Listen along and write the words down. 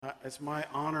It's my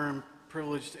honor and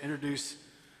privilege to introduce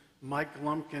Mike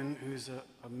Lumpkin, who's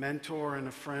a mentor and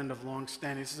a friend of long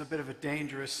standing. This is a bit of a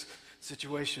dangerous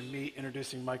situation, me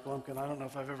introducing Mike Lumpkin. I don't know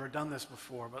if I've ever done this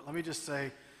before, but let me just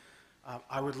say,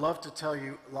 I would love to tell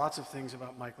you lots of things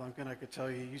about Mike Lumpkin. I could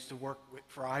tell you he used to work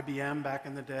for IBM back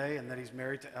in the day, and that he's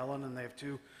married to Ellen, and they have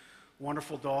two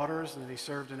wonderful daughters, and he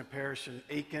served in a parish in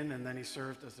Aiken, and then he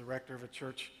served as the rector of a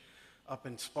church up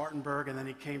in Spartanburg, and then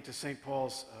he came to St.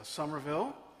 Paul's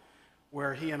Somerville,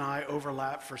 where he and I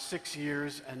overlapped for 6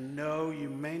 years. And no, you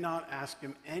may not ask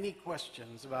him any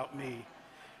questions about me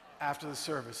after the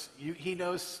service. He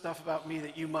knows stuff about me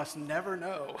that you must never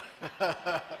know.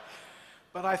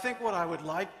 But I think what I would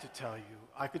like to tell you,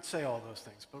 I could say all those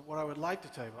things, but what I would like to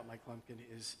tell you about Mike Lumpkin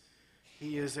is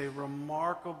he is a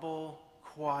remarkable,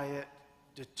 quiet,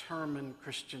 determined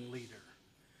Christian leader.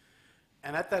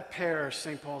 And at that parish,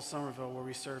 St. Paul's Somerville, where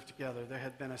we served together, there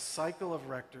had been a cycle of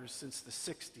rectors since the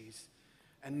 60s,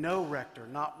 and no rector,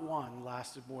 not one,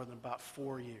 lasted more than about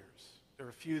 4 years. There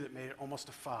were a few that made it almost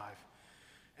to 5.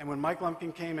 And when Mike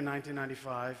Lumpkin came in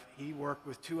 1995, he worked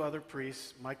with 2 other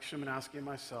priests, Mike Szymanowski and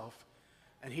myself,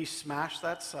 and he smashed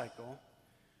that cycle,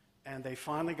 and they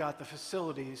finally got the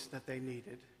facilities that they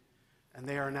needed, and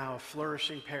they are now a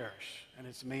flourishing parish, and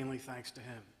it's mainly thanks to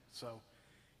him. So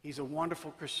he's a wonderful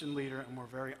Christian leader, and we're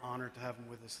very honored to have him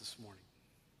with us this morning.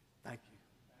 Thank you.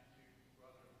 Thank you,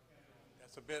 Brother Kendall.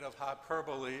 That's a bit of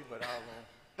hyperbole, but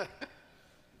I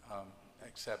will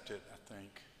accept it, I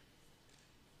think.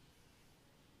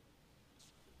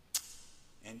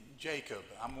 And Jacob,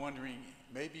 I'm wondering,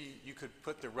 maybe you could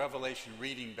put the Revelation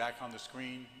reading back on the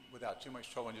screen without too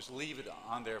much trouble and just leave it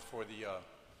on there for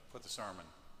the sermon.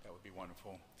 That would be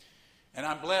wonderful. And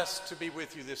I'm blessed to be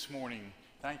with you this morning.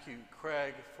 Thank you,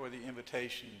 Craig, for the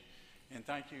invitation. And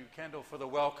thank you, Kendall, for the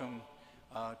welcome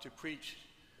to preach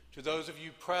to those of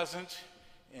you present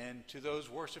and to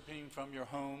those worshiping from your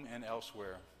home and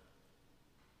elsewhere.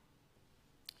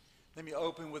 Let me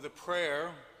open with a prayer,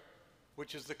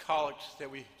 which is the collect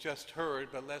that we just heard,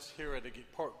 but let's hear it,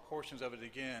 portions of it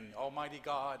again. Almighty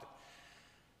God,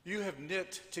 you have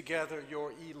knit together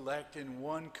your elect in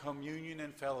one communion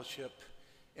and fellowship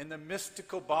in the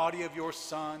mystical body of your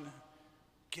Son.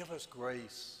 Give us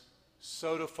grace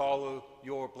so to follow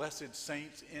your blessed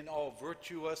saints in all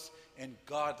virtuous and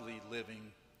godly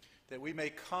living, that we may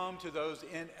come to those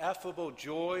ineffable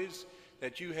joys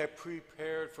that you have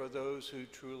prepared for those who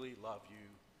truly love you.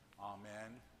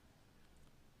 Amen.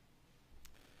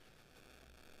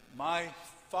 My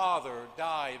father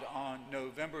died on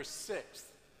November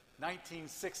 6th,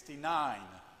 1969,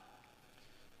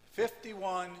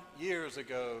 51 years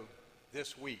ago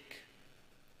this week.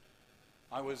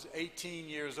 I was 18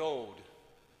 years old,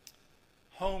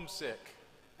 homesick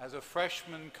as a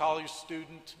freshman college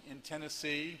student in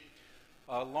Tennessee,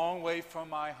 a long way from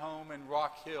my home in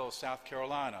Rock Hill, South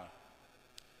Carolina.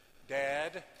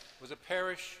 Dad was a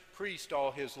parish priest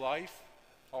all his life,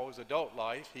 all his adult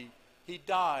life. He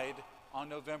died on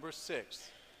November 6th,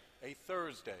 a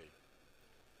Thursday.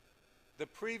 The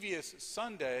previous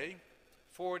Sunday,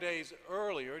 4 days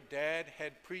earlier, Dad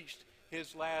had preached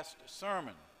his last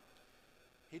sermon.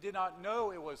 He did not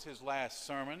know it was his last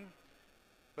sermon,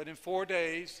 but in 4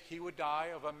 days he would die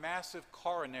of a massive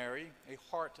coronary, a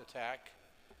heart attack.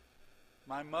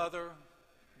 My mother,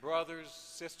 brothers,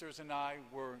 sisters, and I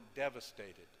were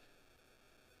devastated.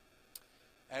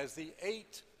 As the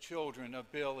 8 children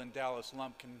of Bill and Dallas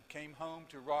Lumpkin came home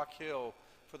to Rock Hill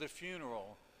for the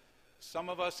funeral, some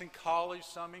of us in college,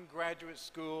 some in graduate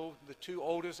school, the 2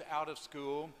 oldest out of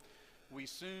school, we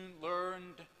soon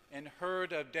learned and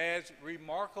heard of Dad's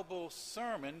remarkable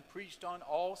sermon preached on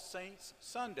All Saints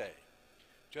Sunday,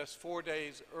 just 4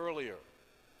 days earlier.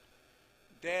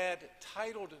 Dad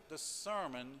titled the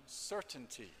sermon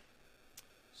Certainty.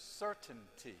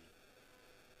 Certainty.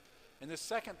 In the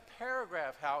second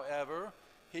paragraph, however,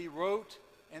 he wrote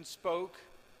and spoke,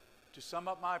 to sum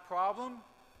up my problem,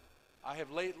 I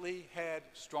have lately had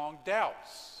strong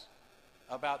doubts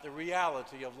about the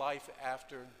reality of life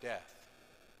after death.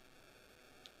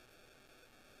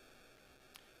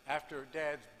 After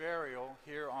Dad's burial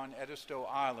here on Edisto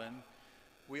Island,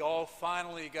 we all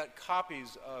finally got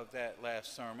copies of that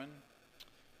last sermon.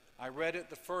 I read it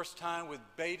the first time with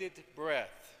bated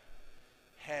breath.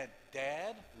 Had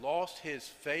Dad lost his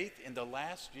faith in the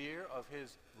last year of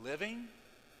his living?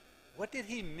 What did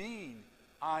he mean,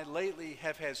 I lately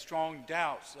have had strong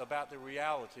doubts about the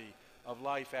reality of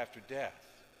life after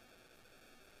death?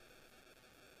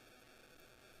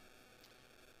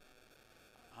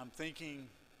 I'm thinking,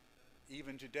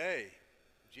 even today,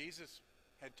 Jesus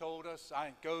had told us,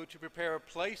 I go to prepare a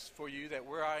place for you, that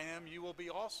where I am, you will be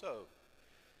also.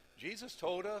 Jesus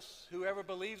told us, whoever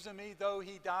believes in me, though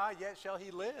he die, yet shall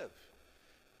he live.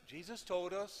 Jesus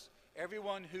told us,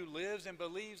 everyone who lives and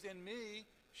believes in me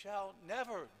shall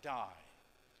never die.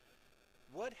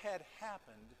 What had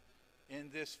happened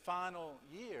in this final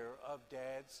year of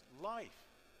Dad's life?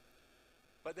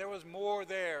 But there was more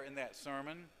there in that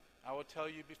sermon. I will tell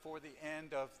you before the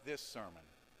end of this sermon.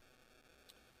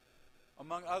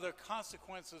 Among other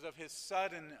consequences of his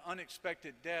sudden,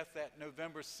 unexpected death that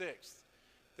November 6th,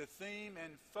 the theme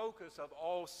and focus of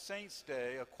All Saints'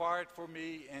 Day acquired for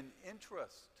me an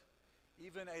interest,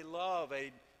 even a love,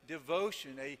 a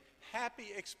devotion, a happy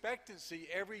expectancy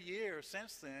every year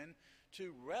since then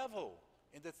to revel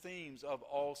in the themes of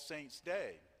All Saints'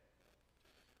 Day.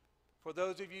 For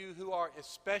those of you who are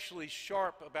especially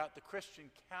sharp about the Christian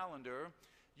calendar,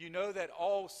 you know that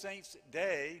All Saints'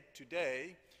 Day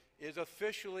today is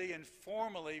officially and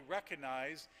formally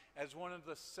recognized as one of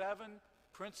the 7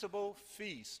 principal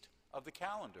feasts of the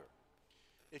calendar.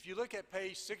 If you look at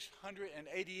page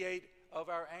 688 of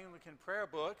our Anglican prayer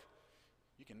book,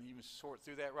 you can even sort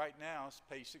through that right now, it's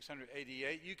page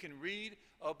 688, you can read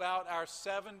about our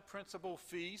 7 principal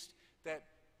feasts that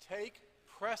take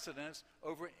precedence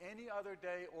over any other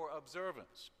day or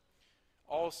observance.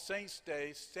 All Saints'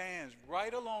 Day stands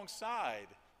right alongside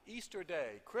Easter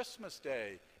Day, Christmas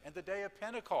Day, and the day of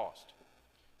Pentecost.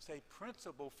 It's a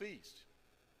principal feast.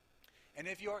 And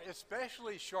if you're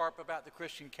especially sharp about the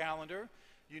Christian calendar,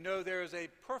 you know there is a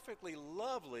perfectly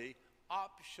lovely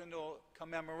optional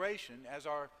commemoration, as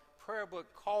our prayer book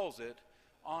calls it,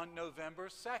 on November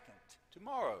 2nd,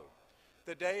 tomorrow,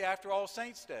 the day after All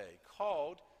Saints' Day,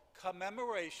 called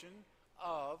Commemoration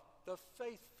of the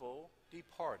Faithful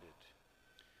Departed.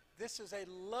 This is a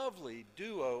lovely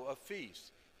duo of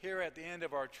feasts here at the end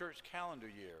of our church calendar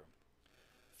year.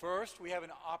 First, we have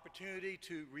an opportunity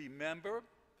to remember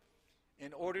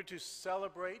in order to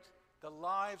celebrate the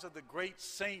lives of the great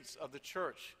saints of the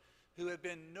church who have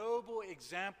been noble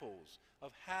examples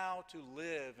of how to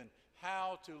live and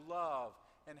how to love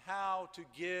and how to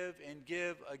give and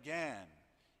give again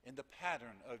in the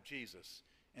pattern of Jesus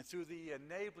and through the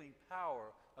enabling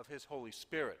power of his Holy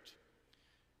Spirit.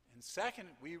 And second,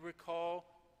 we recall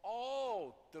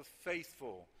all the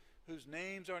faithful whose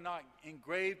names are not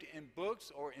engraved in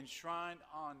books or enshrined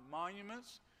on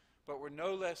monuments, but were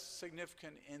no less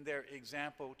significant in their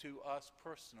example to us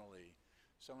personally.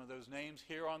 Some of those names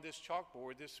here on this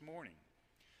chalkboard this morning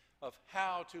of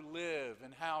how to live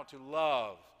and how to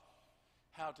love,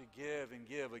 how to give and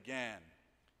give again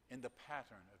in the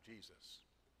pattern of Jesus.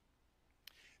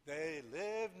 They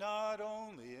live not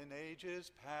only in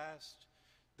ages past,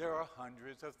 there are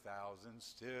hundreds of thousands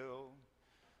still.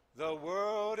 The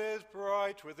world is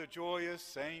bright with the joyous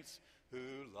saints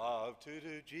who love to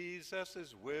do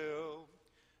Jesus' will.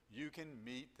 You can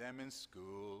meet them in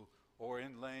school or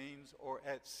in lanes or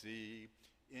at sea,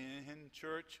 in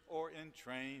church or in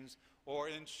trains or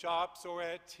in shops or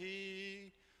at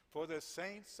tea. For the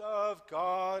saints of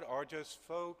God are just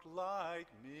folk like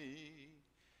me,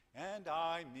 and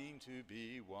I mean to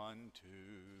be one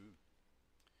too.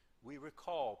 We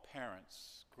recall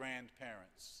parents,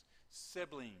 grandparents,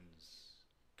 siblings,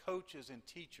 coaches and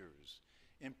teachers,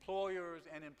 employers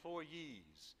and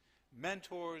employees,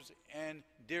 mentors and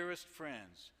dearest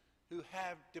friends who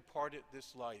have departed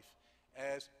this life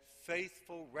as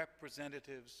faithful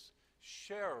representatives,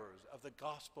 sharers of the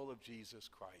gospel of Jesus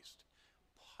Christ,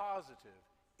 positive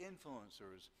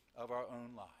influencers of our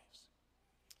own lives.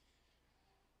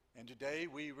 And today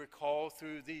we recall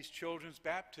through these children's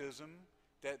baptism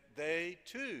that they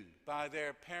too, by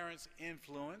their parents'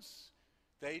 influence,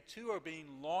 they too are being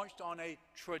launched on a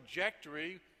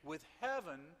trajectory with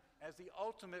heaven as the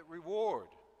ultimate reward.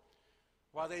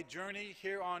 While they journey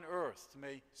here on earth,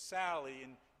 may Sally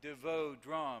and DeVoe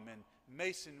Drum and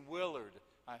Mason Willard,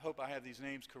 I hope I have these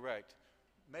names correct,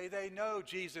 may they know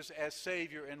Jesus as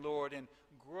Savior and Lord and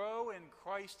grow in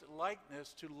Christ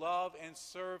likeness to love and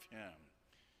serve him.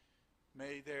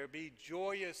 May there be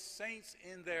joyous saints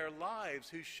in their lives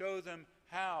who show them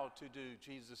how to do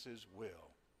Jesus' will.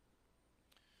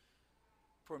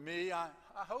 For me, I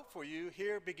hope for you,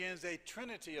 here begins a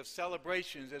trinity of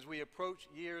celebrations as we approach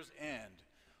year's end.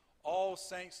 All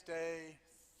Saints' Day,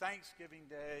 Thanksgiving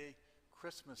Day,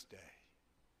 Christmas Day.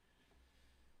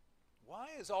 Why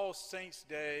is All Saints'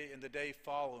 Day and the day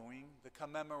following, the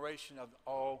commemoration of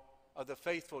all of the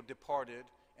faithful departed,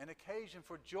 an occasion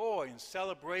for joy and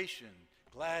celebration,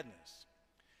 gladness?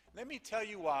 Let me tell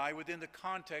you why within the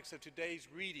context of today's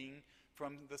reading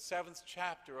from the 7th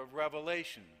chapter of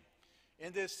Revelation.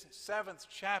 In this 7th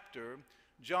chapter,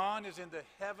 John is in the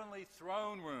heavenly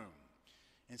throne room,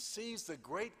 and sees the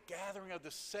great gathering of the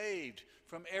saved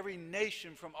from every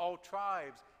nation, from all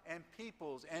tribes and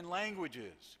peoples and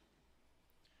languages.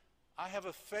 I have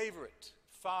a favorite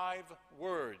 5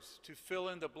 words to fill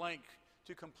in the blank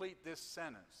to complete this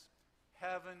sentence.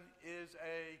 Heaven is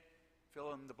a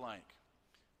fill in the blank.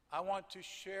 I want to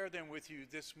share them with you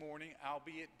this morning,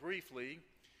 albeit briefly.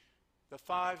 The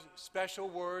 5 special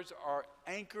words are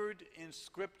anchored in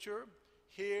Scripture,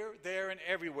 here, there, and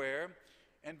everywhere.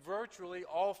 And virtually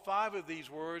all 5 of these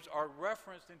words are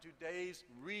referenced in today's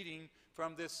reading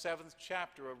from this 7th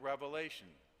chapter of Revelation.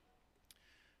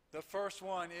 The first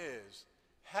one is,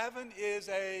 heaven is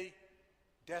a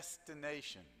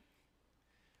destination.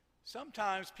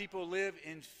 Sometimes people live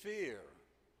in fear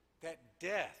that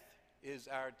death is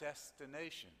our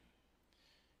destination.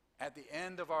 At the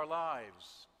end of our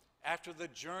lives, after the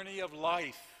journey of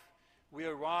life, we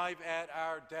arrive at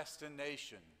our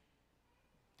destination,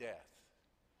 death.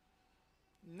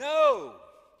 No!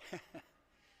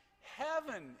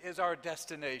 Heaven is our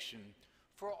destination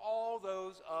for all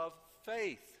those of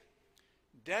faith.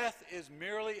 Death is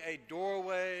merely a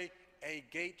doorway, a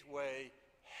gateway.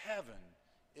 Heaven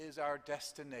is our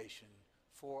destination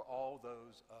for all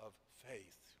those of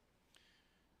faith.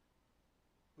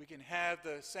 We can have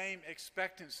the same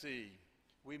expectancy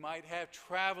we might have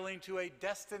traveling to a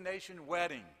destination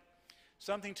wedding,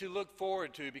 something to look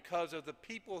forward to because of the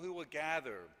people who will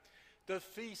gather, the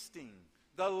feasting,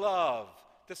 the love,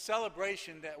 the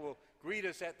celebration that will greet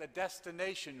us at the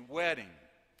destination wedding.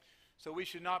 So we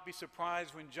should not be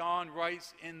surprised when John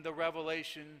writes in the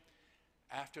Revelation,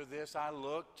 "After this I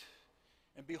looked,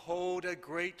 and behold, a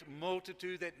great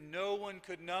multitude that no one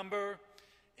could number,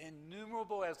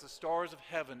 innumerable as the stars of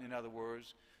heaven," in other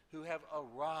words, who have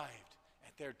arrived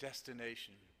at their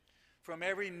destination. From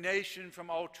every nation, from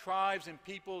all tribes and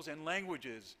peoples and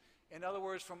languages, in other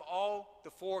words, from all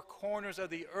the 4 corners of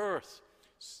the earth,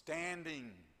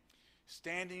 standing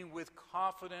with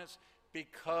confidence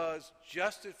because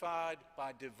justified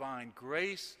by divine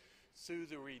grace through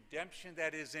the redemption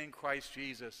that is in Christ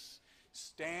Jesus,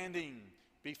 standing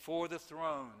before the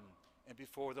throne and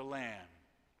before the Lamb,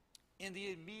 in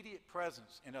the immediate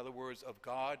presence, in other words, of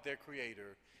God, their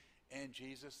Creator, and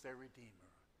Jesus, their Redeemer,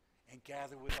 and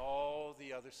gather with all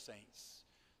the other saints,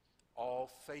 all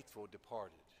faithful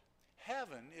departed.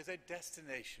 Heaven is a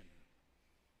destination.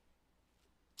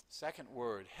 Second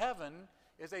word, heaven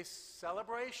is a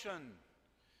celebration.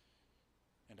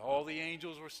 And all the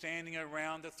angels were standing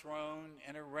around the throne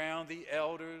and around the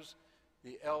elders.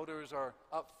 The elders are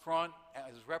up front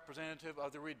as representative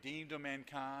of the redeemed of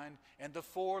mankind, and the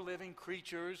 4 living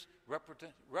creatures,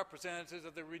 representatives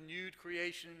of the renewed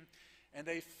creation, and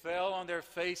they fell on their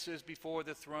faces before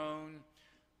the throne,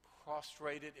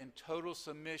 prostrated in total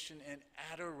submission and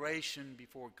adoration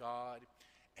before God,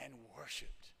 and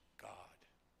worshiped God,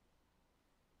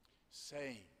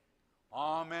 saying,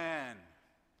 "Amen,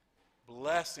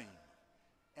 blessing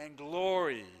and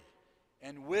glory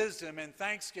and wisdom and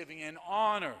thanksgiving and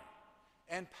honor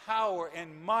and power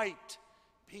and might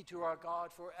be to our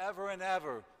God forever and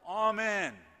ever.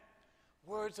 Amen."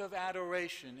 Words of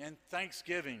adoration and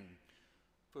thanksgiving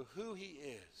for who he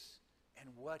is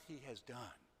and what he has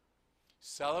done.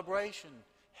 Celebration.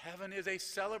 Heaven is a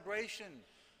celebration.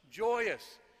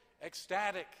 Joyous,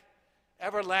 ecstatic,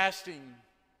 everlasting.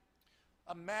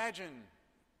 Imagine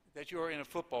that you are in a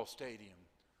football stadium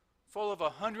full of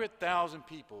 100,000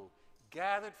 people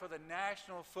gathered for the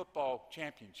National Football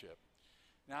Championship.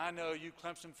 Now, I know you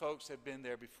Clemson folks have been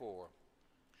there before.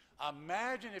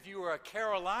 Imagine if you were a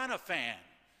Carolina fan,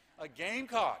 a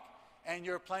Gamecock, and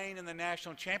you're playing in the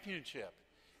National Championship,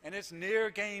 and it's near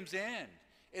game's end.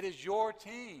 It is your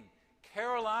team.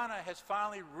 Carolina has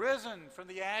finally risen from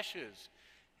the ashes,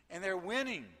 and they're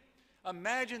winning.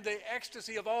 Imagine the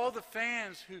ecstasy of all the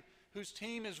fans whose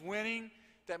team is winning.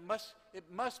 It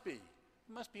must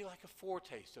be like a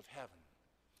foretaste of heaven.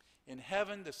 In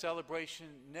heaven, the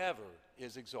celebration never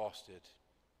is exhausted.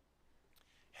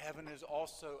 Heaven is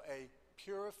also a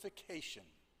purification.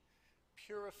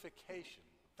 Purification.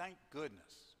 Thank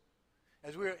goodness.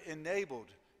 As we are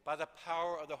enabled by the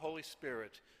power of the Holy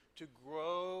Spirit to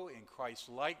grow in Christ's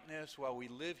likeness while we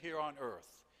live here on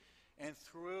earth. And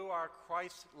through our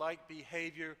Christ-like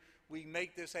behavior, we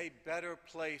make this a better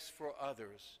place for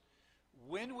others.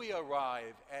 When we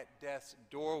arrive at death's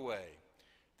doorway,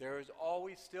 there is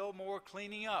always still more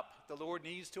cleaning up the Lord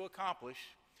needs to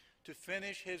accomplish to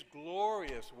finish his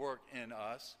glorious work in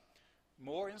us,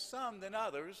 more in some than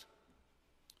others.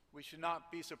 We should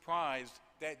not be surprised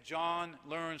that John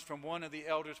learns from one of the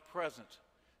elders present,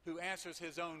 who answers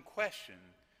his own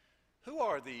question, "Who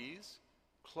are these,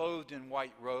 clothed in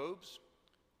white robes?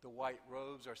 The white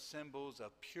robes are symbols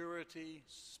of purity,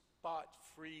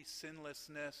 spot-free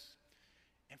sinlessness.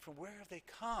 And from where have they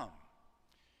come?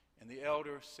 And the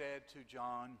elder said to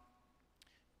John,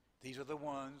 these are the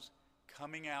ones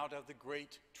coming out of the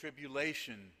great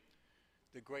tribulation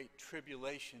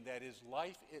that is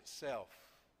life itself.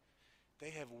 They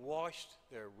have washed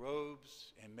their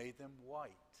robes and made them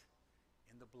white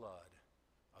in the blood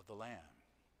of the Lamb.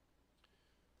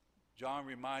 John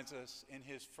reminds us in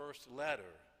his first letter,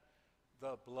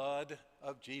 the blood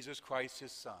of Jesus Christ,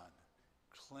 his Son,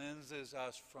 cleanses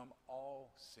us from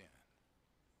all sin.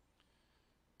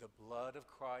 The blood of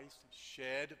Christ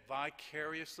shed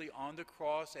vicariously on the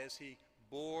cross as he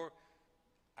bore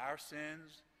our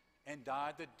sins and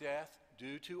died the death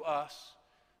due to us.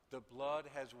 The blood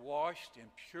has washed and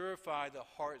purified the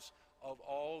hearts of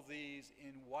all these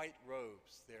in white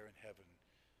robes there in heaven,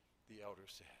 the elder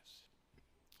says.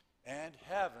 And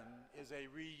heaven is a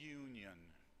reunion.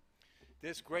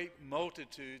 This great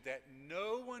multitude that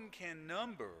no one can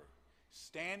number,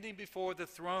 standing before the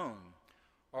throne,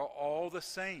 are all the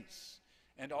saints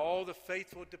and all the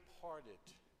faithful departed,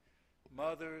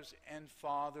 mothers and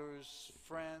fathers,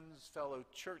 friends, fellow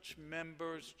church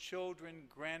members, children,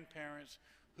 grandparents,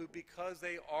 who because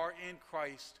they are in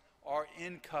Christ are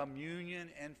in communion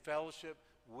and fellowship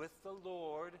with the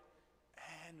Lord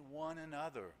and one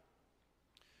another.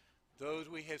 Those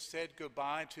we have said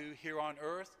goodbye to here on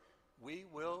earth, we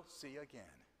will see again.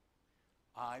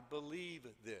 I believe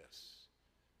this.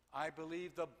 I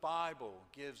believe the Bible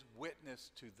gives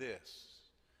witness to this.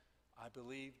 I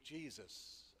believe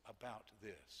Jesus about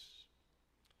this.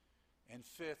 And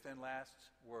fifth and last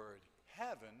word,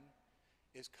 heaven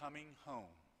is coming home.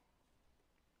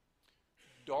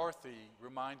 Dorothy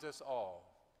reminds us all,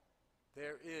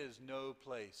 there is no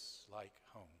place like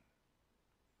home.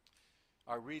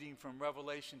 Our reading from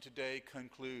Revelation today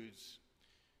concludes,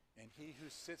 and he who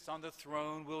sits on the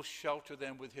throne will shelter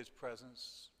them with his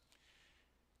presence.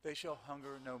 They shall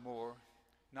hunger no more,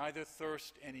 neither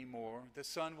thirst any more. The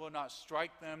sun will not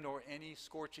strike them, nor any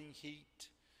scorching heat.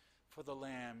 For the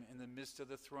Lamb in the midst of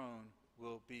the throne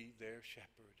will be their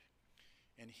shepherd.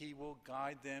 And he will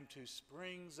guide them to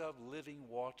springs of living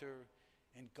water,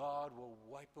 and God will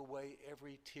wipe away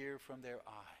every tear from their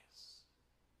eyes.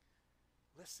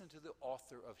 Listen to the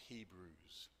author of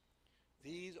Hebrews.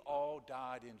 These all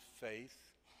died in faith,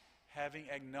 having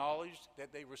acknowledged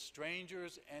that they were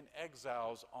strangers and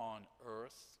exiles on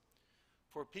earth.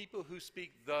 For people who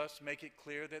speak thus make it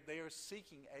clear that they are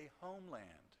seeking a homeland.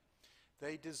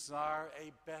 They desire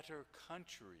a better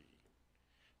country,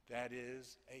 that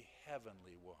is, a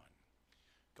heavenly one.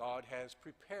 God has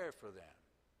prepared for them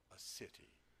a city.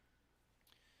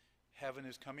 Heaven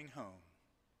is coming home.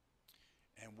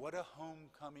 And what a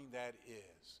homecoming that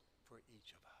is for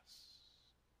each of us.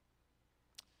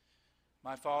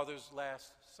 My father's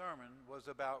last sermon was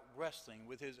about wrestling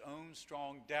with his own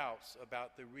strong doubts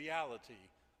about the reality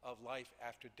of life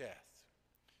after death.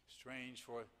 Strange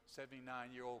for a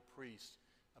 79-year-old priest,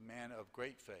 a man of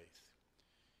great faith.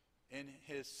 In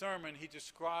his sermon, he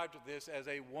described this as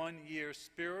a one-year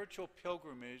spiritual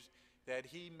pilgrimage that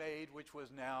he made, which was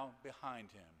now behind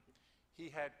him. He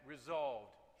had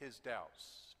resolved his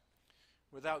doubts.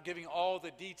 Without giving all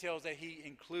the details that he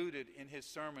included in his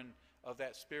sermon of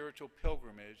that spiritual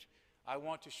pilgrimage, I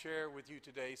want to share with you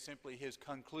today simply his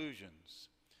conclusions.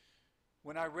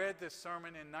 When I read this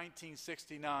sermon in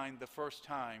 1969 the first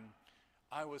time,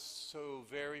 I was so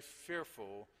very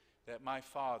fearful that my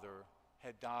father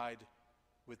had died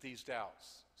with these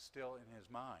doubts still in his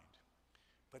mind.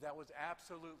 But that was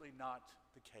absolutely not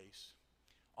the case.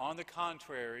 On the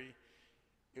contrary,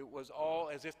 it was all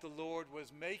as if the Lord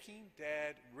was making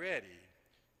Dad ready,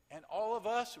 and all of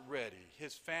us ready,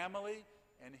 his family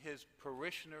and his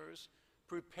parishioners,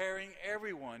 preparing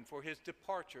everyone for his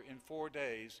departure in 4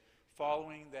 days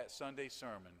following that Sunday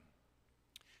sermon.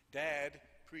 Dad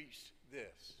preached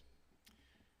this.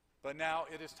 But now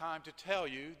it is time to tell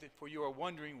you, for you are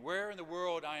wondering where in the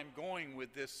world I am going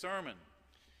with this sermon.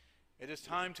 It is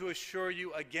time to assure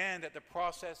you again that the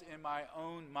process in my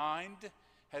own mind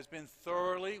has been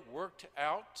thoroughly worked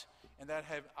out, and that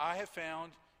I have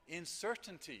found in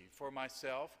certainty for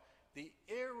myself the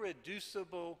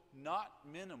irreducible, not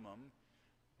minimum,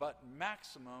 but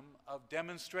maximum of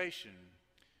demonstration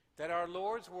that our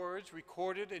Lord's words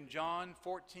recorded in John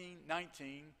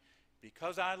 14:19,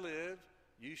 because I live,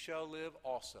 you shall live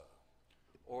also.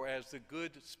 Or as the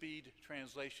Good Speed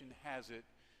translation has it,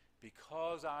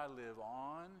 because I live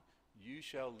on, you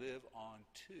shall live on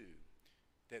too.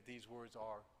 That these words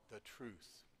are the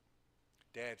truth.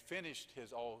 Dad finished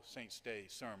his All Saints' Day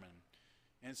sermon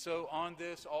And so on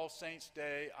this All Saints'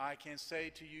 Day, I can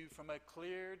say to you from a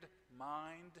cleared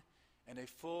mind and a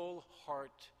full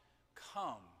heart,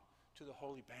 come to the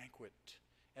holy banquet,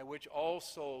 at which all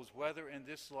souls, whether in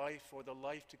this life or the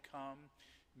life to come,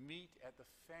 meet at the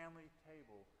family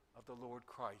table of the Lord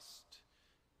Christ.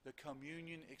 The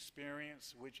communion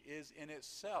experience, which is in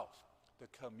itself the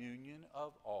communion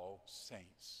of all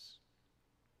saints.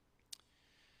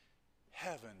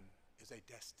 Heaven is a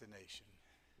destination,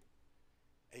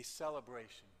 a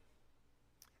celebration,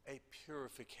 a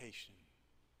purification,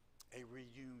 a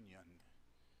reunion.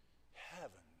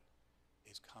 Heaven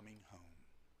is coming home.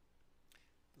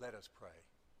 Let us pray.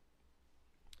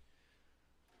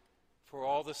 For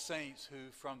all the saints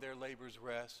who from their labors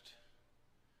rest,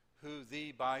 who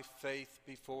thee by faith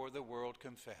before the world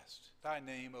confessed, thy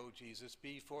name, O Jesus,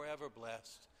 be forever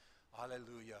blessed.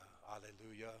 Alleluia,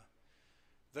 alleluia.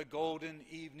 The golden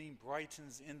evening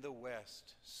brightens in the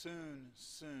west. Soon,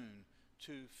 soon,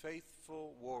 to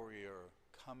faithful warrior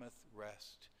cometh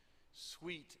rest.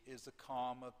 Sweet is the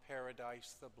calm of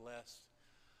paradise the blessed.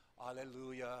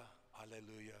 Alleluia,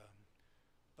 alleluia.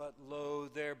 But lo,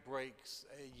 there breaks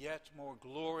a yet more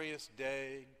glorious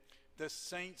day. The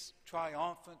saints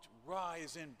triumphant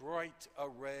rise in bright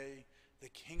array. The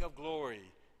King of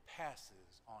glory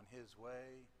passes on his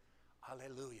way.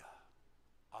 Alleluia,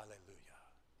 alleluia.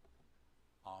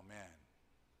 Amen.